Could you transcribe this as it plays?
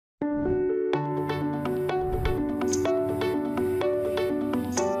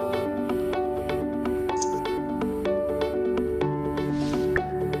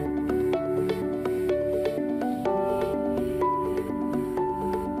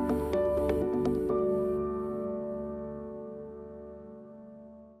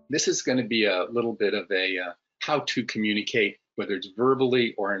This is going to be a little bit of a how to communicate, whether it's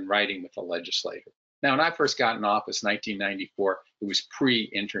verbally or in writing with a legislator. Now, when I first got in office, 1994, it was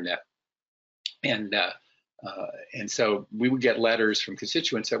pre-internet. And so we would get letters from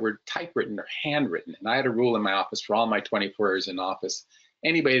constituents that were typewritten or handwritten. And I had a rule in my office for all my 24 years in office.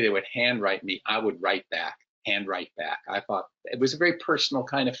 Anybody that would handwrite me, I would write back, handwrite back. I thought it was a very personal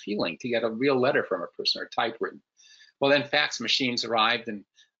kind of feeling to get a real letter from a person or typewritten. Well, then fax machines arrived, and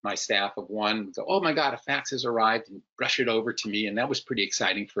my staff of one would go, oh my God, a fax has arrived, and brush it over to me. And that was pretty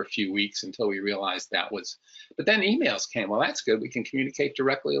exciting for a few weeks until we realized that was, but then emails came. Well, that's good. We can communicate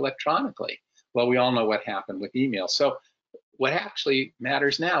directly electronically. Well, we all know what happened with email. So what actually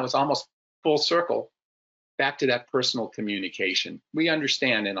matters now is almost full circle back to that personal communication. We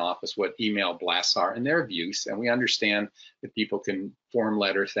understand in office what email blasts are and their abuse, and we understand that people can form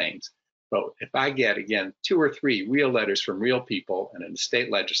letter things. But if I get, again, 2 or 3 real letters from real people, and in the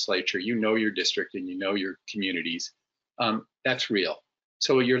state legislature, you know your district and you know your communities, that's real.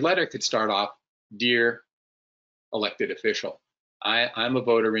 So your letter could start off, dear elected official, I'm a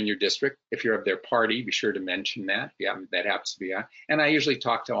voter in your district. If you're of their party, be sure to mention that. Yeah, that happens to be. And I usually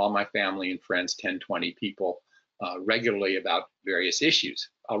talk to all my family and friends, 10, 20 people regularly about various issues.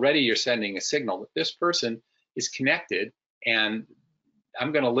 Already you're sending a signal that this person is connected, and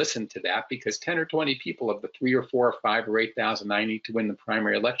I'm going to listen to that because 10 or 20 people of the 3 or 4 or 5 or 8,000 I need to win the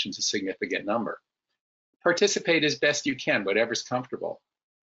primary election is a significant number. Participate as best you can, whatever's comfortable.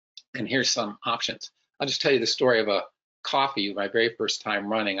 And here's some options. I'll just tell you the story of a coffee. My very first time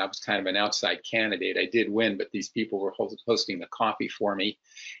running, I was kind of an outside candidate. I did win, but these people were hosting the coffee for me,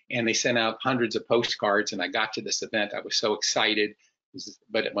 and they sent out hundreds of postcards, and I got to this event. I was so excited,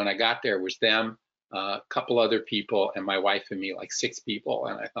 but when I got there, it was them, a couple other people, and my wife and me, like 6 people,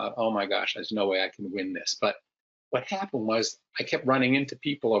 and I thought, oh my gosh, there's no way I can win this. But what happened was I kept running into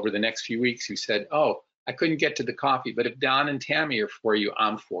people over the next few weeks who said, oh, I couldn't get to the coffee, but if Don and Tammy are for you,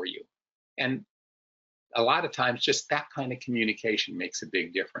 I'm for you. And a lot of times just that kind of communication makes a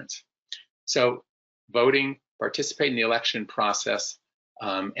big difference. So voting, participate in the election process,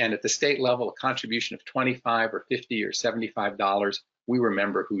 and at the state level, a contribution of $25 or $50 or $75, we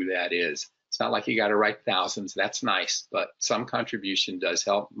remember who that is. It's not like you got to write thousands. That's nice, but some contribution does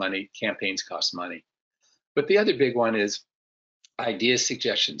help. Money, campaigns cost money. But the other big one is ideas,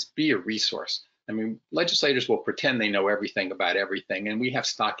 suggestions, be a resource. I mean, legislators will pretend they know everything about everything, and we have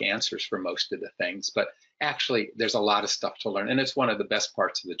stock answers for most of the things, but actually there's a lot of stuff to learn, and it's one of the best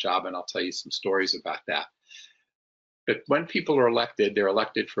parts of the job, and I'll tell you some stories about that. But when people are elected, they're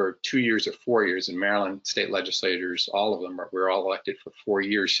elected for 2 years or 4 years. In Maryland, state legislators, all of them, we're all elected for 4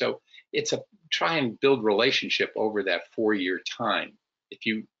 years. So it's a try and build relationship over that 4-year time. If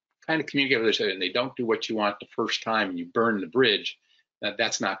you kind of communicate with each other and they don't do what you want the first time and you burn the bridge,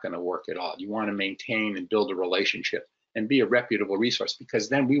 that's not going to work at all. You want to maintain and build a relationship and be a reputable resource, because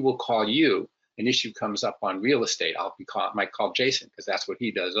then we will call you. An issue comes up on real estate, might call Jason because that's what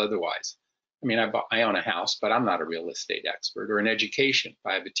he does otherwise. I mean, I own a house, but I'm not a real estate expert. Or in education, if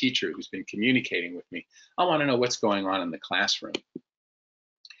I have a teacher who's been communicating with me, I want to know what's going on in the classroom.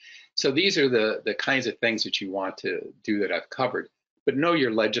 So these are the kinds of things that you want to do that I've covered. But know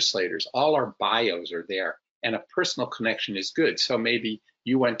your legislators. All our bios are there, and a personal connection is good. So maybe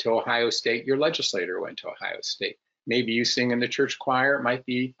you went to Ohio State, your legislator went to Ohio State. Maybe you sing in the church choir. It might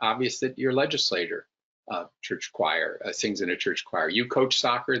be obvious that your legislator church choir sings in a church choir. You coach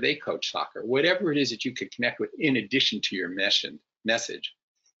soccer, they coach soccer. Whatever it is that you could connect with in addition to your message.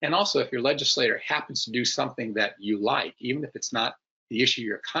 And also, if your legislator happens to do something that you like, even if it's not the issue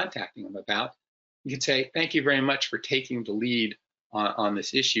you're contacting them about, you can say, thank you very much for taking the lead on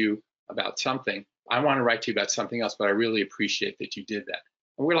this issue about something. I want to write to you about something else, but I really appreciate that you did that.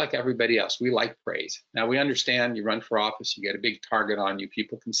 And we're like everybody else. We like praise. Now, we understand you run for office, you get a big target on you.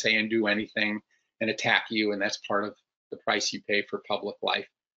 People can say and do anything and attack you, and that's part of the price you pay for public life.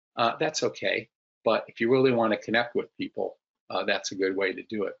 That's okay. But if you really want to connect with people, that's a good way to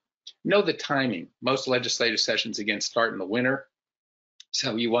do it. Know the timing. Most legislative sessions, again, start in the winter.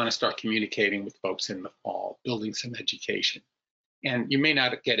 So you want to start communicating with folks in the fall, building some education. And you may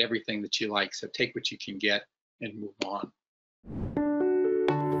not get everything that you like, so take what you can get and move on.